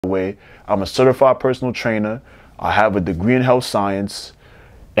Way, I'm a certified personal trainer. I have a degree in health science,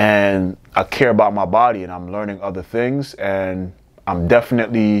 and I care about my body, and I'm learning other things, and I'm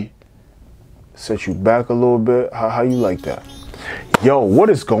definitely set you back a little bit. How you like that? Yo,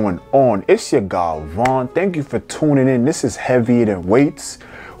 what is going on? It's your guy Vaughn. Thank you for tuning in. This is Heavier Than Weights.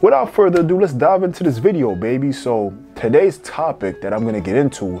 Without further ado, let's dive into this video, baby. So today's topic that I'm gonna get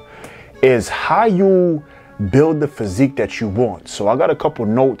into is how you build the physique that you want. So I got a couple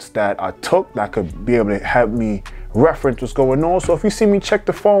notes that I took that could be able to help me reference what's going on. So if you see me check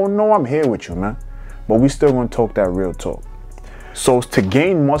the phone, know I'm here with you, man. But we still gonna talk that real talk. So it's to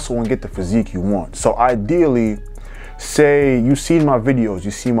gain muscle and get the physique you want. So ideally, say you seen my videos,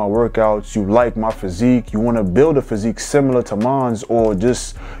 you see my workouts, you like my physique, you want to build a physique similar to mine's, or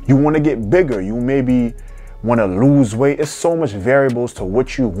just you want to get bigger, you maybe want to lose weight. It's so much variables to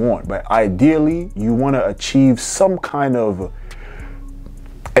what you want, but ideally you want to achieve some kind of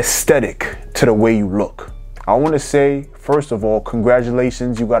aesthetic to the way you look. I want to say, first of all,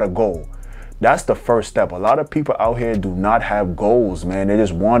 congratulations, you got a goal. That's the first step. A lot of people out here do not have goals, man. They're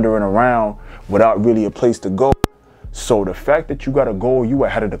just wandering around without really a place to go. So the fact that you got a goal, you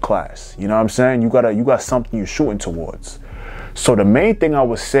ahead of the class. You know what I'm saying? You got something you're shooting towards. So the main thing I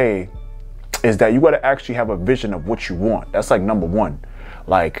would say is that you got to actually have a vision of what you want. That's like number one.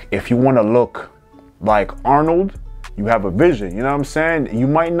 Like if you want to look like Arnold, you have a vision. You know what I'm saying? You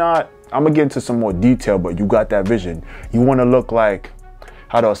might not, I'm gonna get into some more detail, but you got that vision. You want to look like,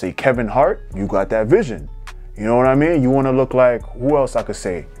 how do I say, Kevin Hart? You got that vision. You know what I mean? You want to look like, who else I could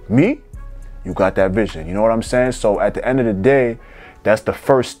say? Me? You got that vision. You know what I'm saying? So at the end of the day, that's the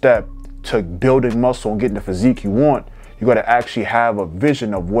first step to building muscle and getting the physique you want. You got to actually have a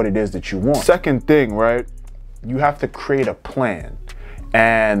vision of what it is that you want. Second thing, right? You have to create a plan.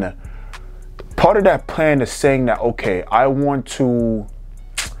 And part of that plan is saying that, okay, I want to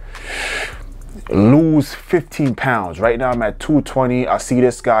lose 15 pounds. Right now I'm at 220. I see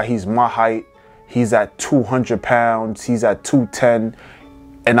this guy, he's my height. He's at 200 pounds. He's at 210.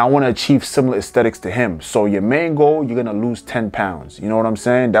 And I want to achieve similar aesthetics to him. So your main goal, you're going to lose 10 pounds. You know what I'm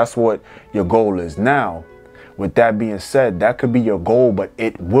saying? That's what your goal is. Now, with that being said, that could be your goal, but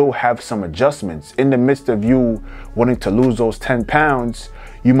it will have some adjustments. In the midst of you wanting to lose those 10 pounds,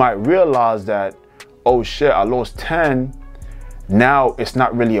 you might realize that, oh shit, I lost 10. Now it's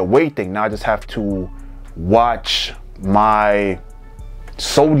not really a weight thing. Now I just have to watch my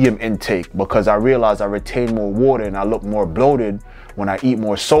sodium intake because I realize I retain more water and I look more bloated when I eat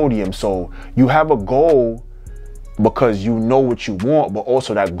more sodium. So you have a goal because you know what you want, but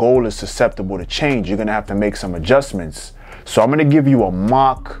also that goal is susceptible to change. You're gonna have to make some adjustments. So I'm gonna give you a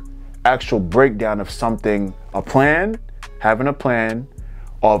mock actual breakdown of something, a plan, having a plan,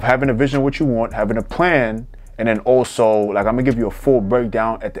 of having a vision of what you want, having a plan, and then also, like, I'm gonna give you a full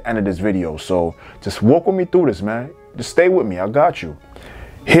breakdown at the end of this video. So just walk with me through this, man. Just stay with me, I got you.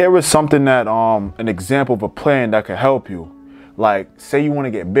 Here is something that, an example of a plan that could help you. Like, say you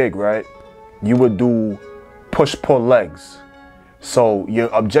wanna get big, right? You would do push-pull legs. So your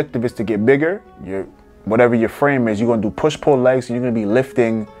objective is to get bigger. Whatever your frame is, you're gonna do push-pull legs, and you're gonna be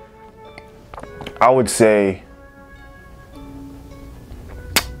lifting, I would say,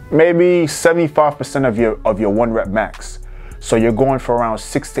 maybe 75% of your 1 rep max. So you're going for around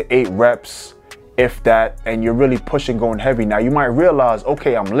 6 to 8 reps, if that, and you're really pushing, going heavy. Now you might realize,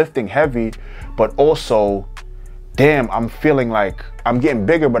 okay, I'm lifting heavy, but also, damn, I'm feeling like I'm getting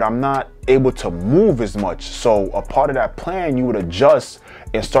bigger, but I'm not able to move as much. So a part of that plan, you would adjust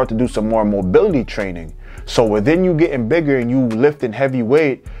and start to do some more mobility training. So within you getting bigger and you lifting heavy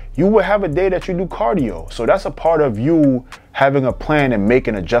weight, you will have a day that you do cardio. So that's a part of you having a plan and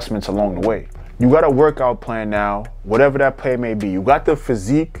making adjustments along the way. You got a workout plan now, whatever that plan may be. You got the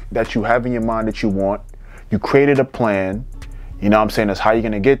physique that you have in your mind that you want. You created a plan. You know what I'm saying? That's how you're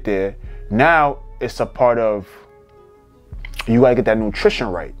gonna get there. Now it's a part of, you gotta get that nutrition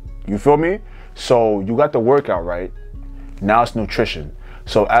right. You feel me? So you got the workout right. Now it's nutrition.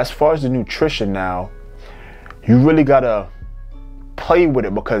 So as far as the nutrition now, you really gotta play with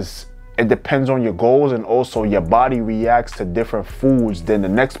it because it depends on your goals, and also your body reacts to different foods than the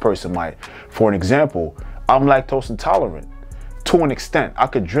next person might. For an example, I'm lactose intolerant to an extent. I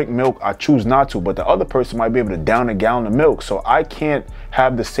could drink milk, I choose not to, but the other person might be able to down a gallon of milk. So I can't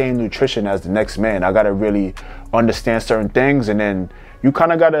have the same nutrition as the next man. I gotta really understand certain things, and then you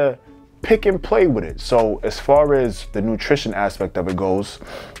kind of gotta pick and play with it. So as far as the nutrition aspect of it goes,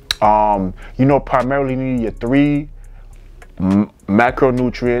 you know, primarily you need your 3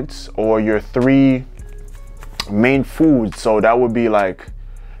 macronutrients or your 3 main foods. So that would be like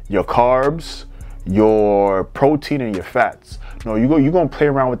your carbs, your protein, and your fats. No, you're gonna play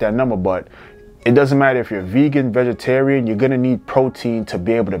around with that number, but it doesn't matter if you're vegan, vegetarian, you're gonna need protein to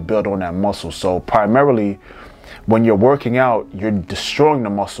be able to build on that muscle. So primarily, when you're working out, you're destroying the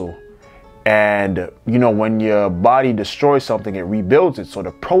muscle. And you know, when your body destroys something, it rebuilds it. So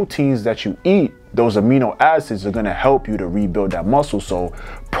the proteins that you eat, those amino acids, are gonna help you to rebuild that muscle. So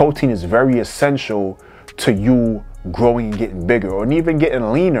protein is very essential to you growing and getting bigger, or even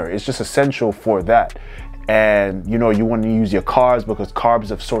getting leaner. It's just essential for that. And you know, you want to use your carbs because carbs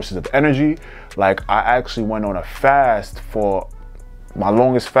are sources of energy. Like, I actually went on a fast for my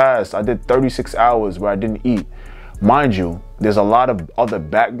longest fast. I did 36 hours where I didn't eat. Mind you, there's a lot of other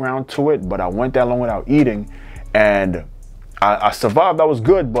background to it, but I went that long without eating, and I survived. That was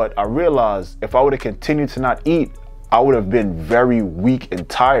good, but I realized if I would have continued to not eat, I would have been very weak and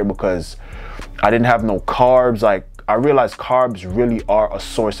tired because I didn't have no carbs. Like, I realized carbs really are a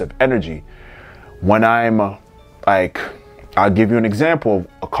source of energy. When I'm like, I'll give you an example of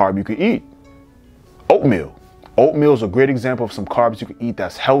a carb you could eat. Oatmeal. Oatmeal is a great example of some carbs you can eat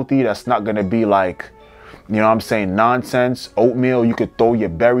that's healthy, that's not gonna be like, you know what I'm saying, nonsense. Oatmeal, you could throw your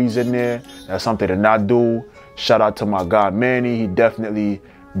berries in there. That's something to not do. Shout out to my guy Manny. He definitely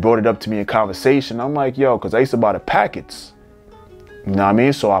brought it up to me in conversation. I'm like, yo, because I used to buy the packets. You know what I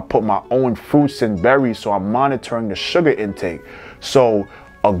mean? So I put my own fruits and berries, so I'm monitoring the sugar intake. So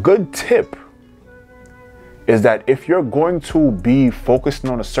a good tip is that if you're going to be focusing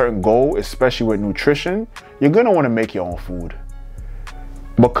on a certain goal, especially with nutrition, you're going to want to make your own food.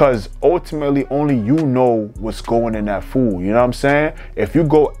 Because ultimately, only you know what's going in that food. You know what I'm saying? If you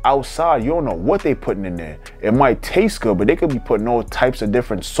go outside, you don't know what they putting in there. It might taste good, but they could be putting all types of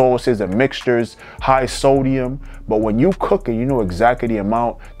different sauces and mixtures, high sodium. But when you cook it, you know exactly the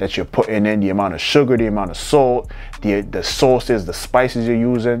amount that you're putting in, the amount of sugar, the amount of salt, the sauces, the spices you're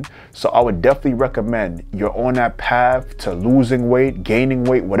using. So I would definitely recommend, you're on that path to losing weight, gaining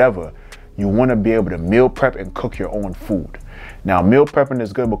weight, whatever. You want to be able to meal prep and cook your own food. Now, meal prepping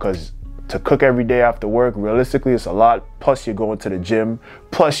is good because to cook every day after work, realistically, it's a lot. Plus, you're going to the gym.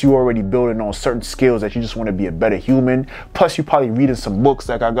 Plus, you already building on certain skills that you just want to be a better human. Plus, you probably reading some books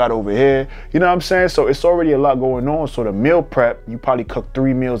like I got over here. You know what I'm saying? So it's already a lot going on. So the meal prep, you probably cook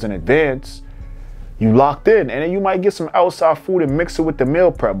 3 meals in advance. You locked in. And then you might get some outside food and mix it with the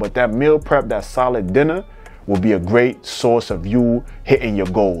meal prep. But that meal prep, that solid dinner, will be a great source of you hitting your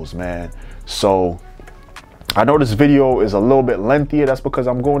goals, man. So I know this video is a little bit lengthier. That's because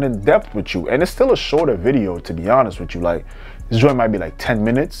I'm going in depth with you. And it's still a shorter video, to be honest with you. Like, this joint might be like 10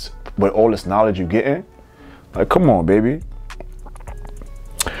 minutes with all this knowledge you're getting. Like, come on, baby.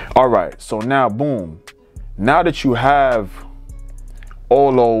 All right, so now, boom. Now that you have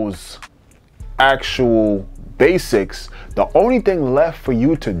all those actual basics, the only thing left for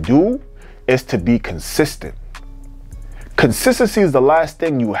you to do is to be consistent. Consistency is the last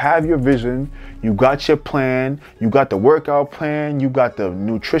thing. You have your vision, you got your plan, you got the workout plan, you got the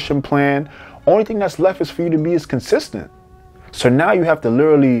nutrition plan. Only thing that's left is for you to be consistent. So now you have to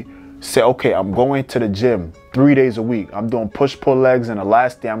literally say, okay, I'm going to the gym 3 days a week. I'm doing push-pull legs, and the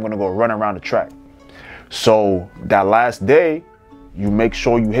last day I'm gonna go run around the track. So that last day, you make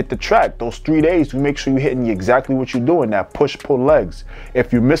sure you hit the track. Those 3 days, you make sure you're hitting exactly what you're doing, that push-pull legs.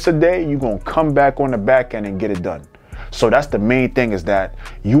 If you miss a day, you're gonna come back on the back end and get it done. So that's the main thing, is that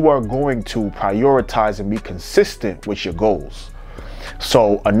you are going to prioritize and be consistent with your goals.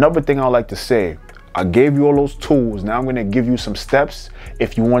 So another thing I like to say, I gave you all those tools. Now I'm going to give you some steps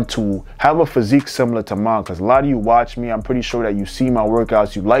if you want to have a physique similar to mine, because a lot of you watch me. I'm pretty sure that you see my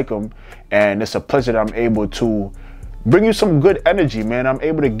workouts, you like them, and it's a pleasure that I'm able to bring you some good energy, man. I'm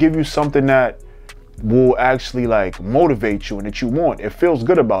able to give you something that will actually like motivate you and that you want. It feels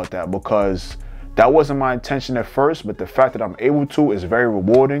good about that, because that wasn't my intention at first, but the fact that I'm able to is very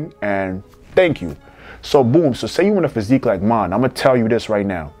rewarding, and thank you. So boom, so say you want a physique like mine. I'm gonna tell you this right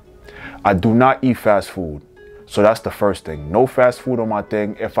now. I do not eat fast food. So that's the first thing. No fast food on my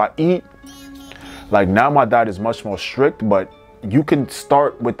thing. If I eat, like now my diet is much more strict, but you can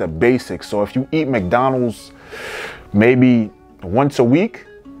start with the basics. So if you eat McDonald's maybe once a week,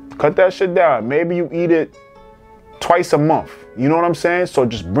 cut that shit down. Maybe you eat it twice a month. You know what I'm saying? So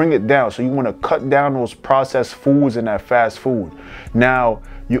just bring it down. So you want to cut down those processed foods and that fast food. Now,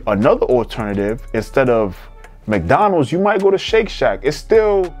 another alternative, instead of McDonald's, you might go to Shake Shack. It's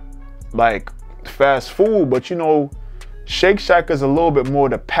still like fast food, but you know, Shake Shack is a little bit more,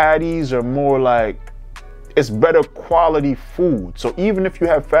 the patties are more like, it's better quality food. So even if you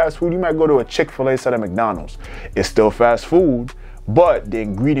have fast food, you might go to a Chick-fil-A instead of McDonald's. It's still fast food, but the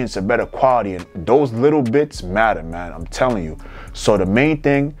ingredients are better quality, and those little bits matter, man. I'm telling you. So the main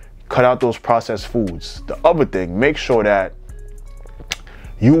thing, cut out those processed foods. The other thing, make sure that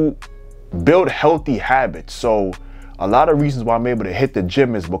you build healthy habits. So a lot of reasons why I'm able to hit the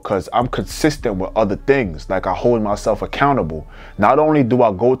gym is because I'm consistent with other things. Like I hold myself accountable. Not only do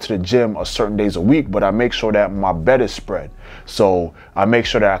I go to the gym a certain days a week, but I make sure that my bed is spread. So I make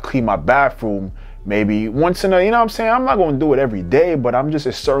sure that I clean my bathroom maybe once in a, you know what I'm saying? I'm not going to do it every day, but I'm just,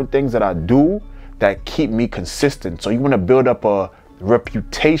 there's certain things that I do that keep me consistent. So you want to build up a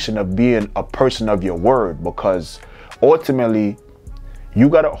reputation of being a person of your word, because ultimately you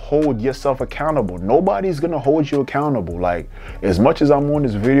got to hold yourself accountable. Nobody's going to hold you accountable. Like, as much as I'm on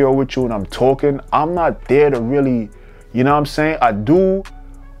this video with you and I'm talking, I'm not there to really, you know what I'm saying? I do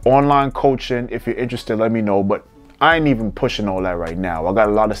online coaching. If you're interested, let me know. But I ain't even pushing all that right now. I got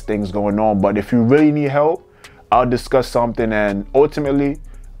a lot of things going on. But if you really need help, I'll discuss something. And ultimately,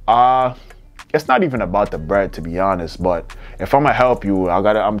 it's not even about the bread, to be honest. But if I'm going to help you,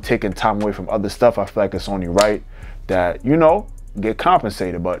 I'm taking time away from other stuff. I feel like it's only right that, you know, get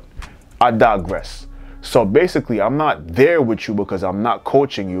compensated. But I digress. So basically, I'm not there with you because I'm not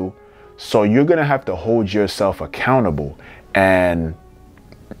coaching you. So you're gonna have to hold yourself accountable, and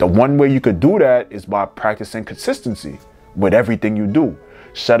the one way you could do that is by practicing consistency with everything you do.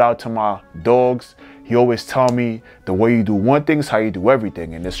 Shout out to my dogs. He always tell me the way you do one thing is how you do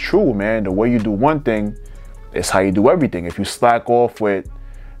everything, and it's true, man. The way you do one thing is how you do everything. If you slack off with,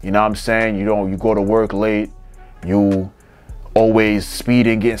 you know what I'm saying, you go to work late, you always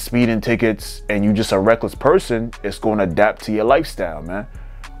speeding, getting speeding tickets, and you just a reckless person, it's going to adapt to your lifestyle, man.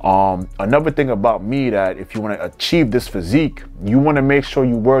 Another thing about me, that if you want to achieve this physique, you want to make sure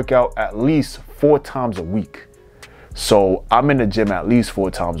you work out at least 4 times a week. So I'm in the gym at least 4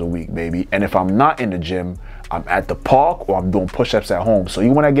 times a week, baby. And if I'm not in the gym, I'm at the park or I'm doing push-ups at home. So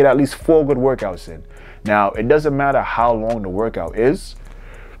you want to get at least 4 good workouts in. Now, it doesn't matter how long the workout is,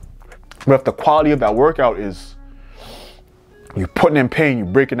 but if the quality of that workout is you're putting in pain, you're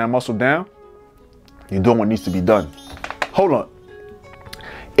breaking that muscle down, you're doing what needs to be done. Hold on.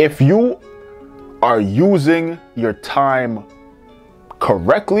 If you are using your time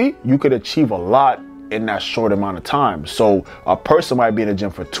correctly, you could achieve a lot in that short amount of time. So a person might be in the gym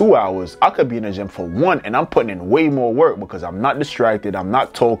for 2 hours. I could be in the gym for 1, and I'm putting in way more work because I'm not distracted. I'm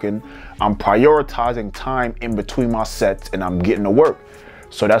not talking. I'm prioritizing time in between my sets, and I'm getting to work.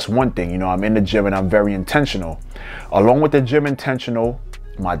 So that's one thing, you know, I'm in the gym and I'm very intentional. Along with the gym intentional,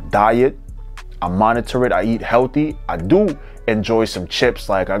 my diet, I monitor it, I eat healthy. I do enjoy some chips,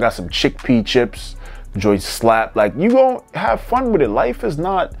 like I got some chickpea chips, enjoy slap. Like, you gonna have fun with it. Life is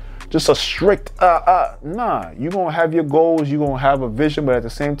not just a strict, nah. You gonna have your goals, you gonna have a vision, but at the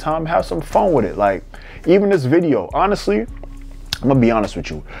same time, have some fun with it. Like, even this video, honestly, I'm gonna be honest with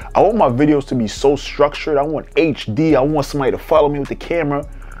you. I want my videos to be so structured. I want HD. I want somebody to follow me with the camera.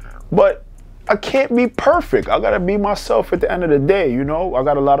 But I can't be perfect. I gotta be myself at the end of the day, you know? I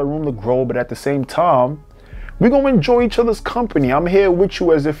got a lot of room to grow, but at the same time, we're gonna enjoy each other's company. I'm here with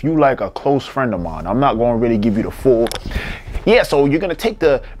you as if you like a close friend of mine. I'm not gonna really give you the full, yeah, so you're gonna take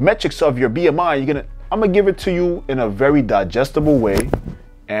the metrics of your BMI, I'm gonna give it to you in a very digestible way,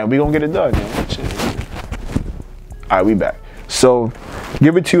 and we're gonna get it done, man. All right, we back. So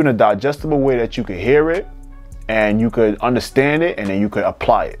give it to you in a digestible way that you could hear it and you could understand it, and then you could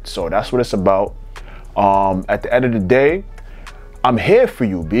apply it. So that's what it's about. At the end of the day, I'm here for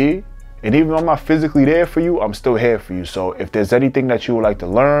you, B. And even though I'm not physically there for you, I'm still here for you. So if there's anything that you would like to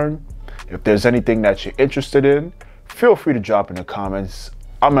learn, if there's anything that you're interested in, feel free to drop in the comments.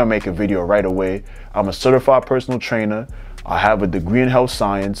 I'm gonna make a video right away. I'm a certified personal trainer. I have a degree in health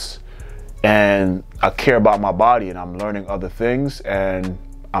science, and I care about my body, and I'm learning other things, and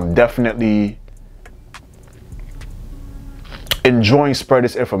I'm definitely enjoying spreading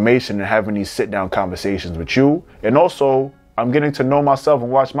this information and having these sit-down conversations with you. And also, I'm getting to know myself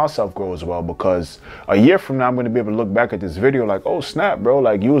and watch myself grow as well, because a year from now, I'm going to be able to look back at this video like, oh, snap, bro,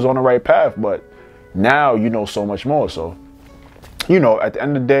 like you was on the right path, but now you know so much more. So, you know, at the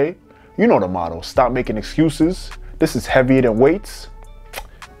end of the day, you know the motto. Stop making excuses. This is heavier than weights.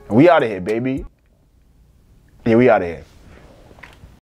 And we out of here, baby. Yeah, we out of here.